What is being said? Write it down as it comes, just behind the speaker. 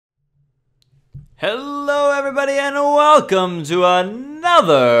Hello everybody and welcome to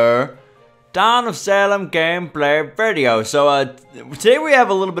another Town of Salem gameplay video. So today we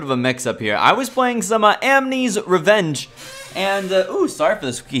have a little bit of a mix up here. I was playing some Amne's Revenge and ooh, sorry for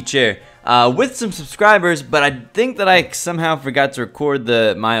the squeaky chair. With some subscribers, but I think that I somehow forgot to record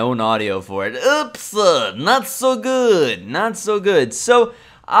my own audio for it. Oops, not so good, not so good. So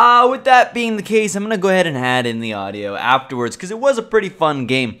with that being the case, I'm gonna go ahead and add in the audio afterwards because it was a pretty fun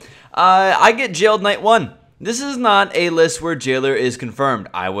game. I get jailed night 1. This is not a list where jailer is confirmed.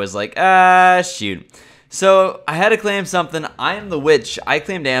 I was like, shoot. So I had to claim something. I am the witch. I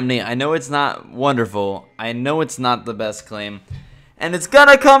claimed Amne. I know it's not wonderful. I know it's not the best claim. And it's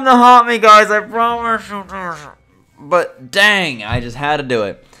gonna come to haunt me, guys. I promise you. But dang, I just had to do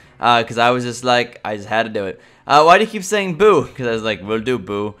it. Because I was just like, I just had to do it. Why do you keep saying boo? Because I was like, we'll do,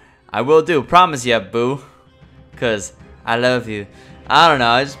 boo. I will do. Promise you, boo. Because I love you. I don't know,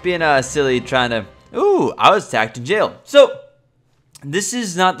 I was just being silly trying to... Ooh, I was attacked in jail. So, this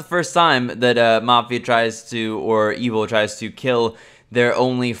is not the first time that Mafia tries to, or Evil tries to kill their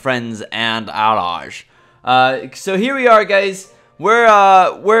only friends and allies. So here we are, guys. We're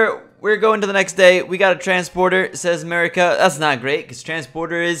going to the next day. We got a transporter, says America. That's not great, because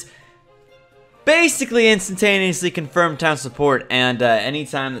transporter is basically instantaneously confirmed town support, and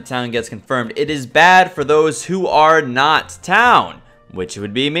anytime the town gets confirmed, it is bad for those who are not town, which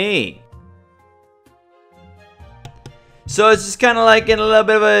would be me. So it's just kind of like in a little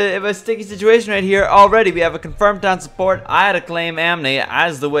bit of a sticky situation right here. Already we have a confirmed town support. I had to claim Amne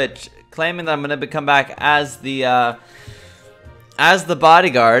as the witch, claiming that I'm going to come back as the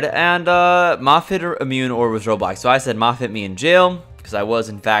bodyguard, and Moff hit immune or was roadblocked. So I said Moff hit me in jail because I was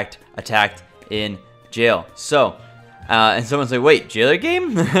in fact attacked in jail. So and someone's like, wait, jailer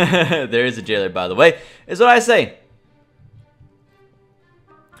game? There is a jailer, by the way, is what I say.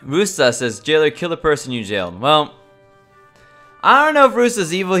 Rusta says, jailer, kill the person you jailed. Well, I don't know if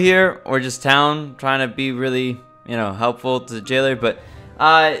Rusta's evil here or just town trying to be really, you know, helpful to the jailer, but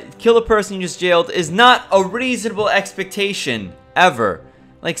kill the person you just jailed is not a reasonable expectation ever.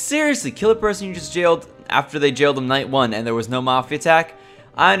 Like, seriously, kill the person you just jailed after they jailed them night 1 and there was no mafia attack.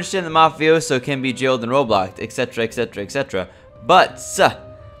 I understand the mafioso can be jailed and roadblocked, etc., etc., etc., but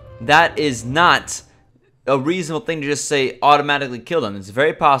that is not a reasonable thing to just say automatically kill them. It's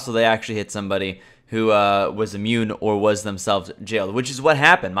very possible they actually hit somebody who was immune or was themselves jailed, which is what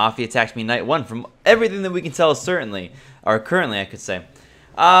happened. Mafia attacked me night 1 from everything that we can tell certainly, or currently I could say.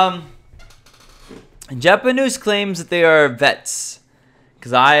 Japanese claims that they are vets,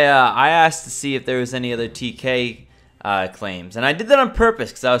 because I asked to see if there was any other TK claims, and I did that on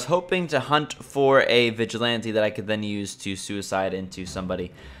purpose because I was hoping to hunt for a vigilante that I could then use to suicide into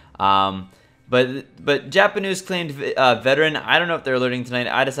somebody. But Japanese claimed veteran. I don't know if they're alerting tonight.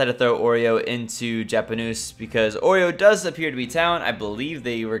 I decided to throw Oreo into Japanese because Oreo does appear to be town. I believe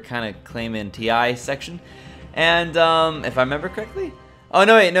they were kind of claiming TI section. And if I remember correctly. Oh,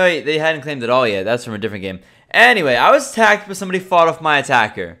 no, wait, they hadn't claimed it all yet. That's from a different game. Anyway, I was attacked, but somebody fought off my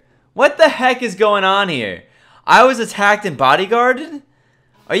attacker. What the heck is going on here? I was attacked and bodyguarded?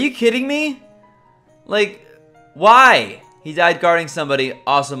 Are you kidding me? Like, why? He died guarding somebody,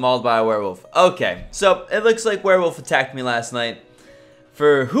 also mauled by a werewolf. Okay, so it looks like werewolf attacked me last night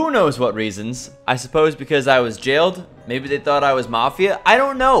for who knows what reasons. I suppose because I was jailed. Maybe they thought I was mafia. I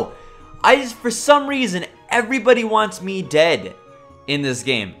don't know. For some reason, everybody wants me dead in this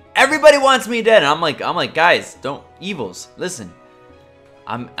game. Everybody wants me dead. And I'm like, guys, don't evils. Listen,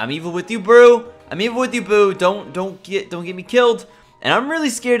 I'm evil with you, bro. I'm evil with you, boo. Don't get me killed. And I'm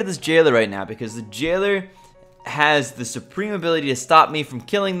really scared of this jailer right now because the jailer has the supreme ability to stop me from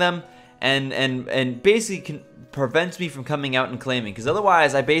killing them and basically prevents me from coming out and claiming, because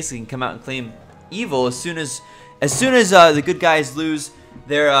otherwise I basically can come out and claim evil as soon as the good guys lose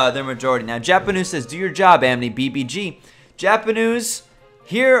their majority. Now Japanese says, do your job, Amne BBG. Japanese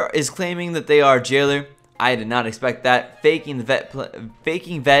here is claiming that they are jailer. I did not expect that. Faking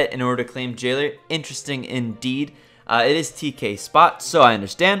vet in order to claim jailer. Interesting indeed. It is TK spot, so I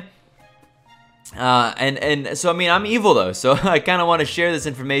understand. And so I mean, I'm evil though, so I kind of want to share this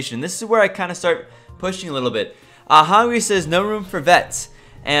information. This is where I kind of start pushing a little bit. Hungry says no room for vets,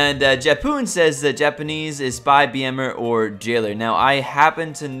 and Japun says that Japanese is spy, BMer, or jailer. Now I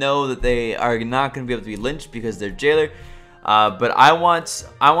happen to know that they are not going to be able to be lynched because they're jailer, but I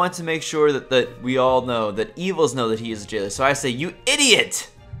want to make sure that we all know that evils know that he is a jailer. So I say, you idiot!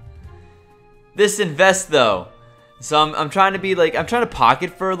 This invest though. So I'm trying to be like, I'm trying to pocket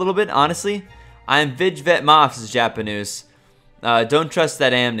for a little bit, honestly. I'm Vig Vet Moffs is Japanese. Don't trust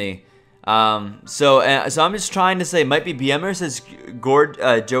that Amne. So I'm just trying to say, might be BMer says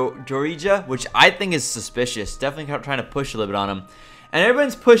Jorija, which I think is suspicious. Definitely trying to push a little bit on him. And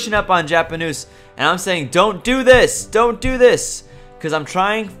everyone's pushing up on Japanese, and I'm saying, don't do this, don't do this. Because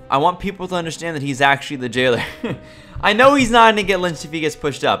I want people to understand that he's actually the jailer. I know he's not going to get lynched if he gets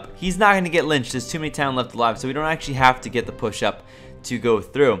pushed up. He's not going to get lynched. There's too many town left alive, so we don't actually have to get the push up to go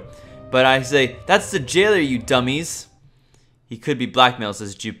through. But I say, that's the jailer, you dummies. He could be blackmail,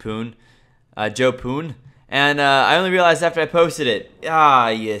 says Joe Poon. And I only realized after I posted it. Ah,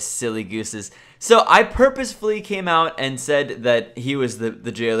 you silly gooses. So I purposefully came out and said that he was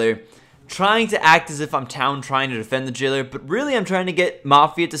the jailer, trying to act as if I'm town trying to defend the jailer, but really I'm trying to get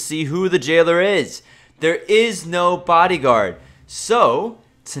Mafia to see who the jailer is. There is no bodyguard. So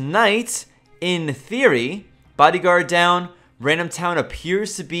tonight, in theory, bodyguard down, random town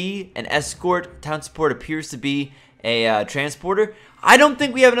appears to be an escort, town support appears to be a transporter. I don't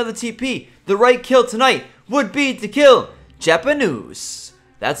think we have another TP. The right kill tonight would be to kill Japanese.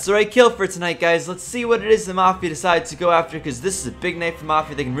 That's the right kill for tonight, guys. Let's see what it is the Mafia decides to go after, because this is a big night for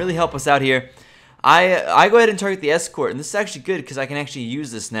Mafia. They can really help us out here. I go ahead and target the escort, and this is actually good because I can actually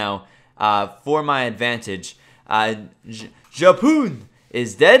use this now for my advantage. Japun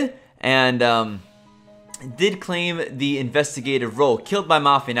is dead, and did claim the investigative role. Killed by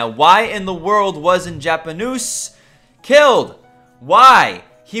Mafia. Now, why in the world wasn't Japanese killed? Why?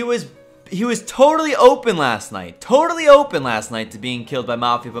 He was totally open last night. Totally open last night to being killed by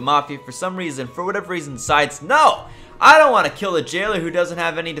Mafia. But Mafia, for some reason, for whatever reason, decides, no, I don't want to kill a jailer who doesn't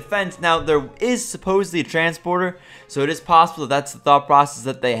have any defense. Now, there is supposedly a transporter, so it is possible that that's the thought process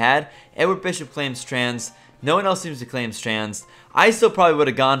that they had. Edward Bishop claims trans. No one else seems to claim trans. I still probably would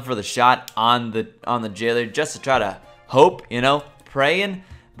have gone for the shot on the jailer just to try to hope, you know, praying.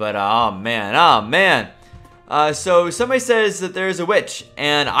 But, oh, man. So somebody says that there's a witch,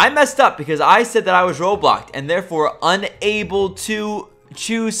 and I messed up because I said that I was roadblocked and therefore unable to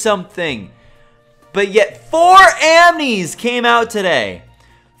choose something. But yet 4 Amnes came out today.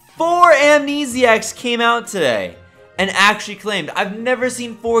 4 Amnesiacs came out today and actually claimed. I've never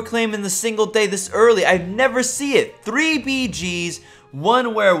seen 4 claim in the single day this early. I've never seen it. 3 BGs,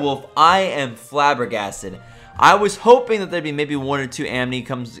 1 werewolf. I am flabbergasted. I was hoping that there'd be maybe 1 or 2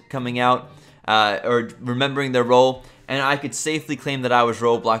 Amne coming out. Or remembering their role, and I could safely claim that I was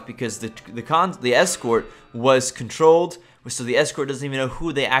roadblocked because the escort was controlled, so the escort doesn't even know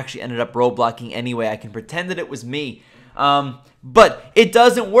who they actually ended up roadblocking anyway. I can pretend that it was me, but it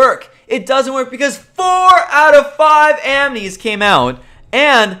doesn't work. It doesn't work because 4 out of 5 Amnes came out,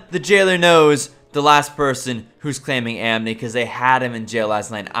 and the jailer knows the last person who's claiming Amne because they had him in jail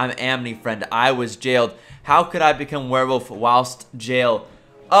last night. I'm Amne, friend. I was jailed. How could I become werewolf whilst jail?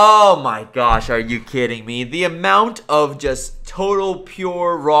 Oh my gosh, are you kidding me? The amount of just total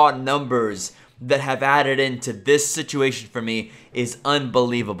pure raw numbers that have added into this situation for me is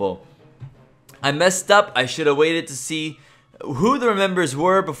unbelievable. I messed up. I should have waited to see who the members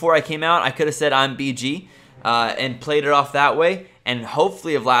were before I came out. I could have said I'm BG and played it off that way and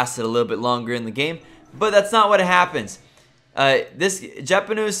hopefully have lasted a little bit longer in the game. But that's not what happens. This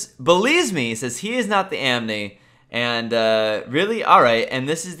Japanese believes me. He says he is not the Amne. And, really? Alright, and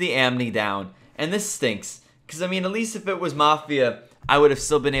this is the Amne down. And this stinks. Because, I mean, at least if it was Mafia, I would have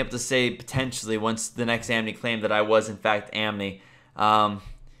still been able to say, potentially, once the next Amne claimed that I was, in fact, Amne.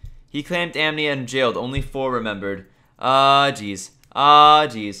 He claimed Amne and jailed. Only 4 remembered. Jeez.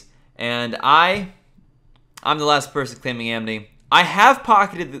 Jeez. And I'm the last person claiming Amne. I have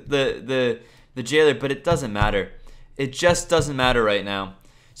pocketed the jailer, but it doesn't matter. It just doesn't matter right now.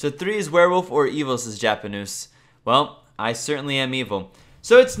 So 3 is werewolf or evil, says Japanese. Well, I certainly am evil.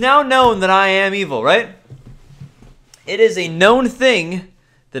 So it's now known that I am evil, right? It is a known thing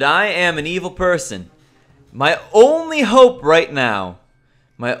that I am an evil person. My only hope right now,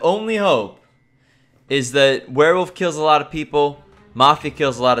 is that werewolf kills a lot of people, Mafia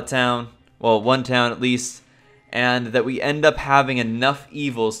kills a lot of town, well, 1 town at least, and that we end up having enough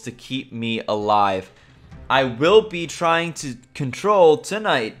evils to keep me alive. I will be trying to control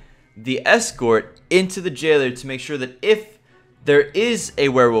tonight the escort into the jailer to make sure that if there is a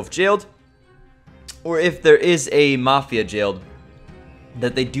werewolf jailed or if there is a Mafia jailed,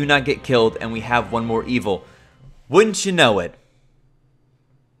 that they do not get killed and we have 1 more evil. Wouldn't you know it?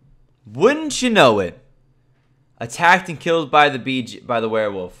 Wouldn't you know it? Attacked and killed by the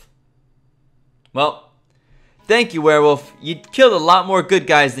werewolf. Well, thank you, werewolf. You killed a lot more good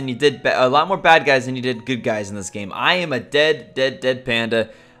guys than you did, a lot more bad guys than you did good guys in this game. I am a dead panda.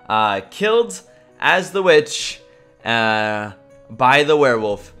 Killed as the witch by the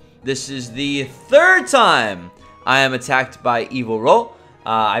werewolf. This is the 3rd time I am attacked by evil role.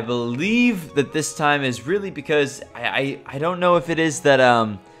 I believe that this time is really because I don't know if it is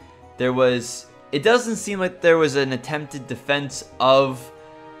that there was. It doesn't seem like there was an attempted defense of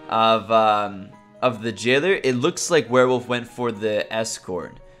the jailer. It looks like Werewolf went for the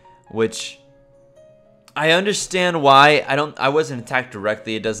escort, which I understand why. I wasn't attacked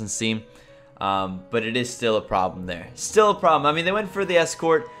directly. It doesn't seem, but it is still a problem there. Still a problem. I mean, they went for the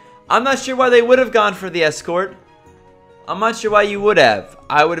escort. I'm not sure why they would have gone for the escort. I'm not sure why you would have.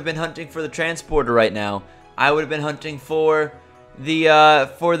 I would have been hunting for the transporter right now. I would have been hunting for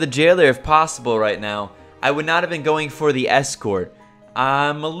the jailer if possible right now. I would not have been going for the escort.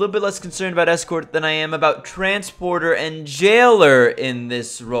 I'm a little bit less concerned about escort than I am about transporter and jailer in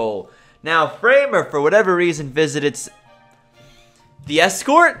this role. Now, Framer, for whatever reason, visited the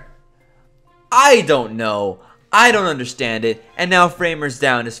escort? I don't know. I don't understand it. And now Framer's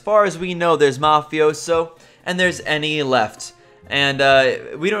down. As far as we know, there's Mafioso. And there's any left, and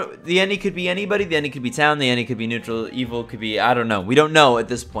we don't. The any could be anybody. The any could be Town. The any could be neutral. Evil could be, I don't know. We don't know at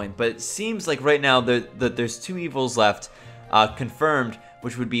this point, but it seems like right now that there's 2 evils left, confirmed,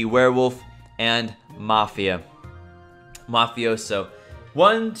 which would be Werewolf and Mafioso.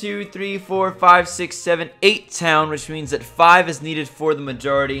 1, 2, 3, 4, 5, 6, 7, 8 Town, which means that 5 is needed for the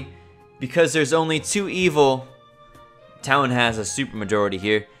majority, because there's only 2 evil. Town has a super majority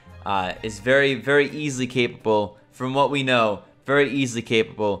here. Is very, very easily capable, from what we know, very easily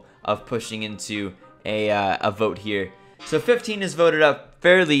capable of pushing into a vote here. So 15 is voted up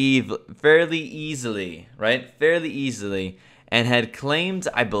fairly easily, right? Fairly easily, and had claimed,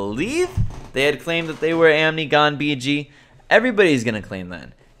 I believe, they had claimed that they were Amne gone BG. Everybody's gonna claim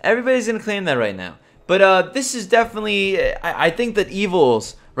that. Everybody's gonna claim that right now. But this is definitely, I think that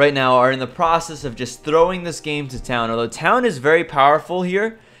evils right now are in the process of just throwing this game to Town. Although Town is very powerful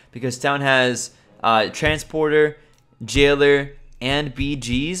here, because Town has transporter, jailer, and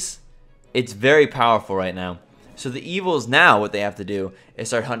BGs. It's very powerful right now. So the evils now, what they have to do is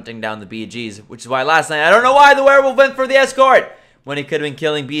start hunting down the BGs, which is why last night, I don't know why the werewolf went for the escort when he could have been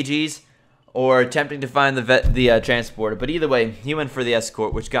killing BGs or attempting to find the transporter. But either way, he went for the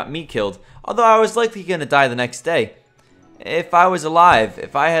escort, which got me killed. Although I was likely going to die the next day. If I was alive,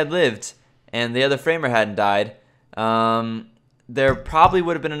 if I had lived, and the other Framer hadn't died, there probably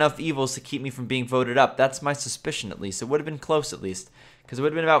would have been enough evils to keep me from being voted up. That's my suspicion, at least. It would have been close, at least, because it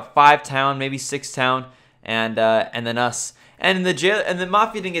would have been about 5 Town, maybe 6 Town, and then us. And the jail and the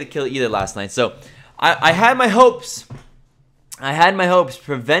Mafia didn't get a kill either last night. So I had my hopes. I had my hopes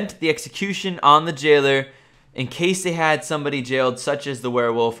prevent the execution on the jailer in case they had somebody jailed, such as the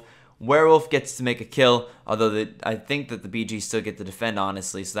werewolf. Werewolf gets to make a kill, although I think that the BGs still get to defend,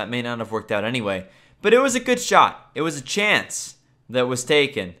 honestly. So that may not have worked out anyway. But it was a good shot. It was a chance that was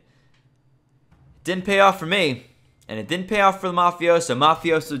taken. It didn't pay off for me, and it didn't pay off for the Mafioso.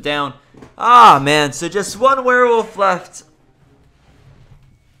 Mafioso down. Ah, man, so just 1 werewolf left.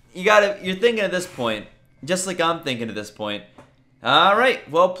 You're thinking at this point, just like I'm thinking at this point. All right,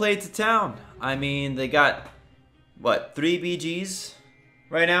 well played to Town. I mean, they got, what, 3 BGs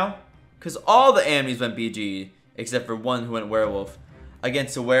right now? Because all the Amnes went BG, except for 1 who went werewolf,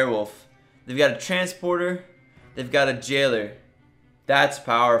 against a werewolf. They've got a transporter, they've got a jailer. That's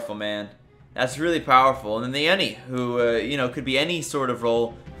powerful, man. That's really powerful. And then the any, who you know, could be any sort of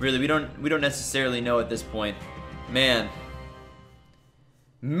role. Really, we don't necessarily know at this point. Man,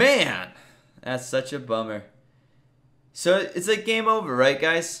 that's such a bummer. So it's like game over, right,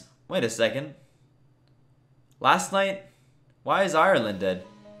 guys? Wait a second. Last night, why is Ireland dead?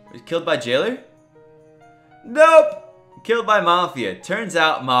 Was killed by jailer? Nope, killed by Mafia. Turns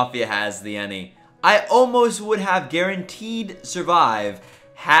out Mafia has the any. I almost would have guaranteed survive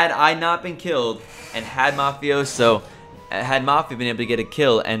had I not been killed and had Mafia been able to get a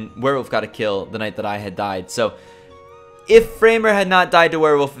kill and Werewolf got a kill the night that I had died. So if Framer had not died to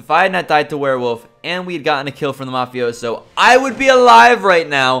Werewolf, if I had not died to Werewolf, and we had gotten a kill from the Mafioso, I would be alive right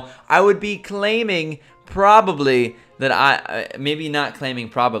now. I would be claiming probably that maybe not claiming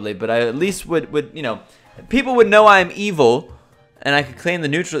probably, but I at least would, you know, people would know I'm evil and I could claim the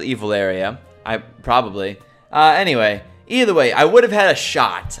neutral evil area. Anyway, either way, I would have had a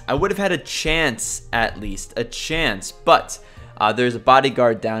shot. I would have had a chance, at least a chance. But there's a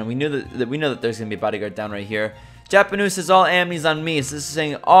bodyguard down. We know that there's gonna be a bodyguard down right here. Japanese says all Amnes on me. So this is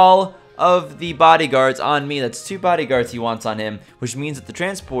saying all of the bodyguards on me. That's 2 bodyguards he wants on him, which means that the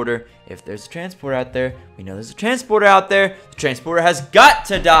transporter, if there's a transporter out there, we know there's a transporter out there. The transporter has got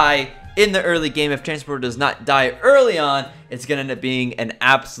to die in the early game. If transporter does not die early on, it's gonna end up being an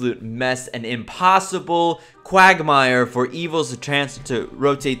absolute mess, an impossible quagmire for evils to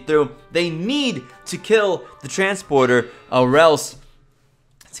rotate through. They need to kill the transporter, or else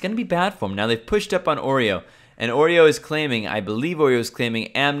it's going to be bad for him. Now they've pushed up on Oreo. And Oreo is claiming, I believe Oreo is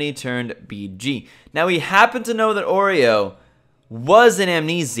claiming Amne turned BG. Now we happen to know that Oreo was an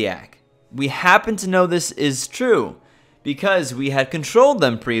amnesiac. We happen to know this is true because we had controlled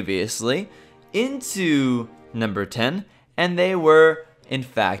them previously into number 10, and they were, in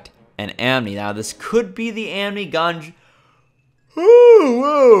fact, an Amne. Now this could be the Amne gun.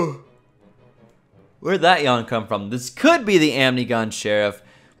 Whoa. Where'd that yawn come from? This could be the Amne gun sheriff.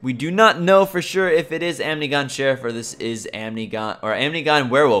 We do not know for sure if it is Amne Sheriff or this is Amne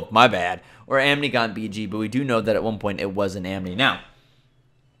Werewolf, my bad, or Amne BG, but we do know that at one point it was an Amne. Now,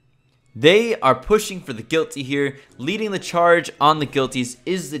 they are pushing for the guilty here. Leading the charge on the guilties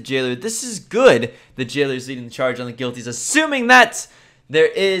is the jailer. This is good. The jailer is leading the charge on the guilties, assuming that there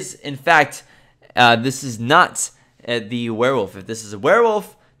is, in fact, this is not the werewolf. If this is a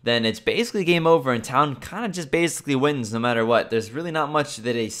werewolf, then it's basically game over and Town kind of just basically wins no matter what. There's really not much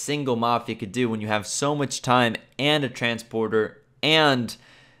that a single mafia could do when you have so much time and a transporter and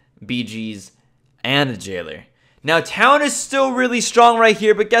BGs and a jailer. Now, Town is still really strong right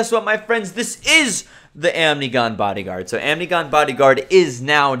here, but guess what, my friends? This is the Amne bodyguard. So Amne bodyguard is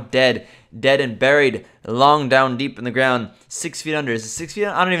now dead and buried long down deep in the ground, 6 feet under. Is it 6 feet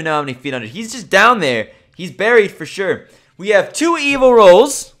under? I don't even know how many feet under. He's just down there. He's buried for sure. We have 2 evil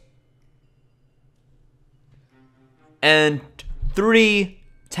rolls and 3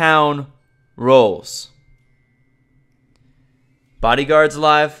 Town rolls. Bodyguard's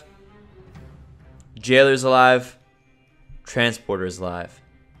alive. Jailer's alive. Transporter's alive.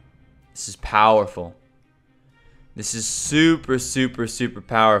 This is powerful. This is super, super, super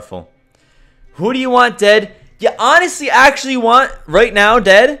powerful. Who do you want dead? You honestly actually want, right now,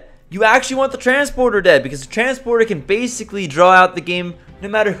 dead? You actually want the transporter dead, because the transporter can basically draw out the game no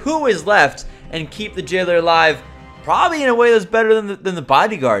matter who is left and keep the jailer alive, probably in a way that's better than the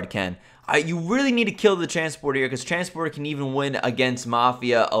bodyguard can. You really need to kill the transporter here, because transporter can even win against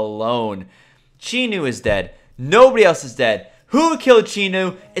Mafia alone. Chinu is dead. Nobody else is dead. Who killed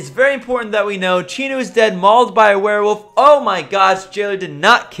Chinu? It's very important that we know. Chinu is dead, mauled by a werewolf. Oh my gosh, jailer did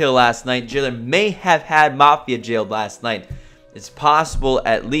not kill last night. Jailer may have had Mafia jailed last night. It's possible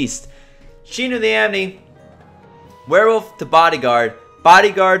at least. Chinu the Amne. Werewolf to bodyguard.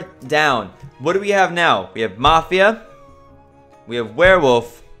 Bodyguard down. What do we have now? We have Mafia. We have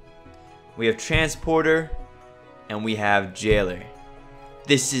werewolf. We have transporter. And we have jailer.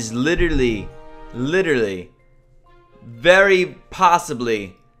 This is literally, very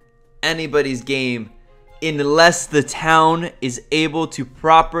possibly anybody's game unless the Town is able to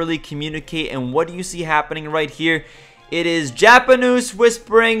properly communicate. And what do you see happening right here? It is Japanese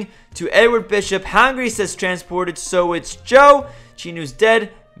whispering to Edward Bishop. Hungry says transported, so it's Joe. Chinu's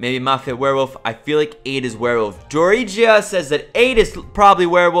dead. Maybe Mafia werewolf. I feel like 8 is werewolf. Dorigia says that 8 is probably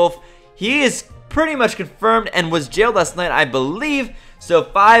werewolf. He is pretty much confirmed and was jailed last night, I believe. So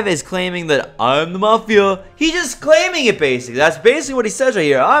 5 is claiming that I'm the Mafia. He's just claiming it basically. That's basically what he says right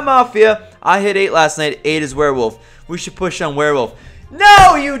here. I'm Mafia. I hit 8 last night. 8 is werewolf. We should push on werewolf.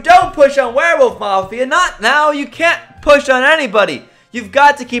 No, you don't push on werewolf, Mafia. Not now. You can't push on anybody. You've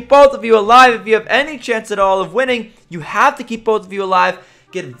got to keep both of you alive. If you have any chance at all of winning, you have to keep both of you alive.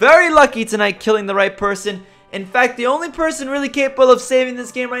 Get very lucky tonight killing the right person. In fact, the only person really capable of saving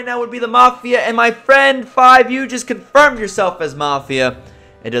this game right now would be the Mafia. And my friend 5, you just confirmed yourself as Mafia.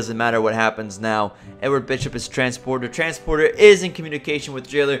 It doesn't matter what happens now. Edward Bishop is transporter. Transporter is in communication with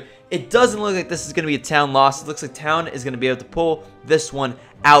jailer. It doesn't look like this is going to be a Town loss. It looks like Town is going to be able to pull this one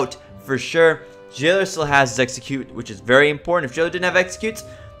out for sure. Jailer still has his execute, which is very important. If jailer didn't have executes,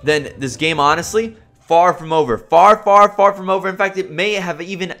 then this game, honestly, far from over. Far from over. In fact, it may have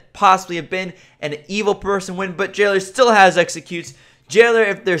even possibly have been an evil person win, but jailer still has executes. Jailer,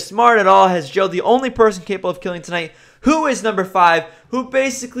 if they're smart at all, has jailed the only person capable of killing tonight, who is number 5, who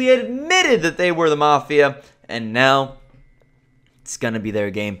basically admitted that they were the Mafia, and now it's gonna be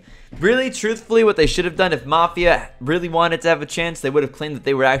their game. Really, truthfully, what they should have done, if Mafia really wanted to have a chance, they would have claimed that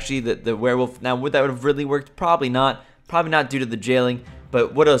they were actually the werewolf. Now, would that have really worked? Probably not. Probably not due to the jailing.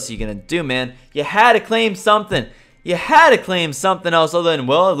 But what else are you gonna do, man? You had to claim something. You had to claim something else other than,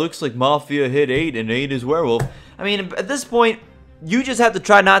 well, it looks like Mafia hit 8 and 8 is werewolf. I mean, at this point, you just have to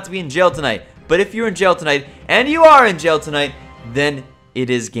try not to be in jail tonight. But if you're in jail tonight, and you are in jail tonight, then it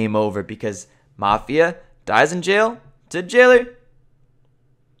is game over, because Mafia dies in jail to jailer,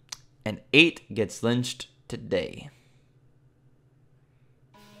 and 8 gets lynched today.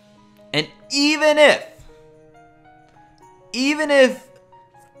 And even if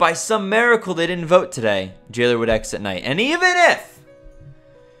by some miracle they didn't vote today, jailer would X at night. And even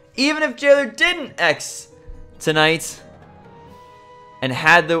if jailer didn't X tonight, and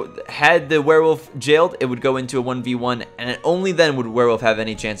had the werewolf jailed, it would go into a 1v1, and only then would werewolf have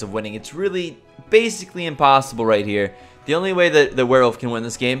any chance of winning. It's really basically impossible right here. The only way that the werewolf can win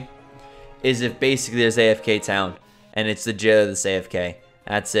this game is if basically there's AFK town, and it's the jailer that's AFK.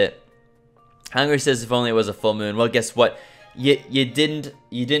 That's it. Hungry says if only it was a full moon. Well, guess what? You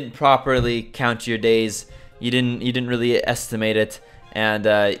didn't properly count your days. You didn't really estimate it,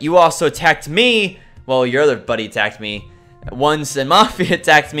 and you also attacked me. Well, your other buddy attacked me once, and Mafia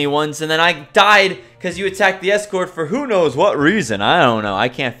attacked me once, and then I died because you attacked the escort for who knows what reason. I don't know. I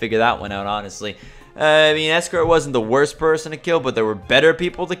can't figure that one out, honestly. I mean, escort wasn't the worst person to kill, but there were better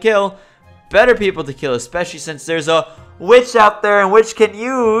people to kill. Better people to kill, especially since there's a witch out there, and which can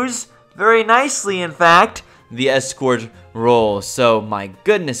use, very nicely in fact, the escort role. So, my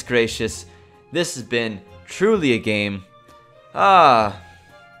goodness gracious, this has been truly a game. But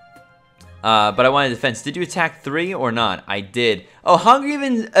I wanted defense. Did you attack 3 or not? I did. Oh, Hungry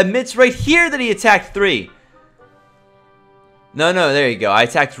even admits right here that he attacked 3. No, there you go. I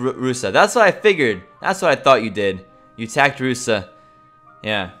attacked Rusa. That's what I figured. That's what I thought you did. You attacked Rusa.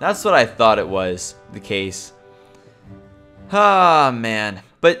 Yeah, that's what I thought it was the case. Ah, man.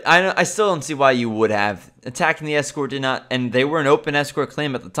 But I still don't see why you would have. Attacking the escort did not, and they were an open escort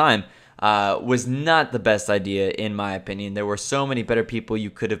claim at the time. Was not the best idea in my opinion. There were so many better people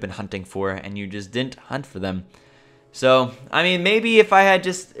you could have been hunting for, and you just didn't hunt for them. So, I mean, maybe if I had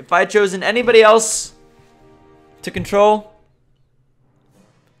chosen anybody else to control,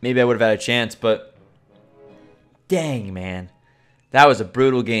 maybe I would have had a chance, but dang, man. That was a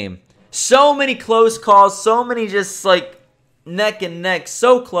brutal game. So many close calls, so many just like neck and neck,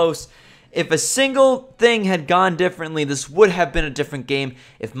 so close. If a single thing had gone differently, this would have been a different game.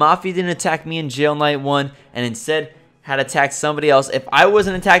 If Mafia didn't attack me in jail night 1 and instead had attacked somebody else, if I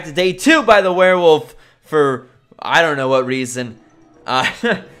wasn't attacked day 2 by the werewolf for I don't know what reason,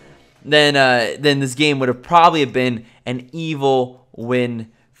 then this game would have probably been an evil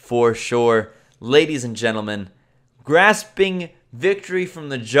win for sure. Ladies and gentlemen, grasping victory from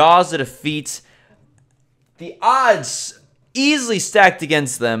the jaws of defeat, the odds easily stacked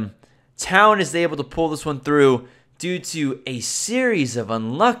against them. Town is able to pull this one through due to a series of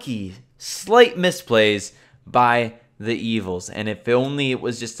unlucky, slight misplays by the Evils. And if only it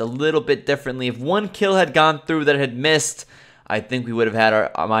was just a little bit differently, if one kill had gone through that had missed, I think we would have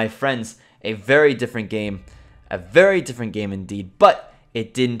had my friends a very different game. A very different game indeed. But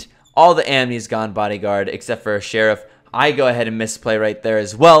it didn't. All the Amne's gone bodyguard except for a sheriff. I go ahead and misplay right there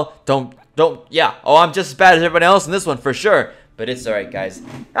as well. Yeah. Oh, I'm just as bad as everybody else in this one for sure. But it's alright, guys.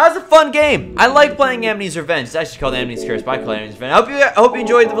 That was a fun game. I like playing Amne's Revenge. It's actually called Amne's Curse, but I call it Amne's Revenge. I hope you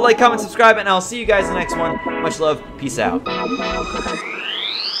enjoyed. Like, comment, subscribe, and I'll see you guys in the next one. Much love. Peace out.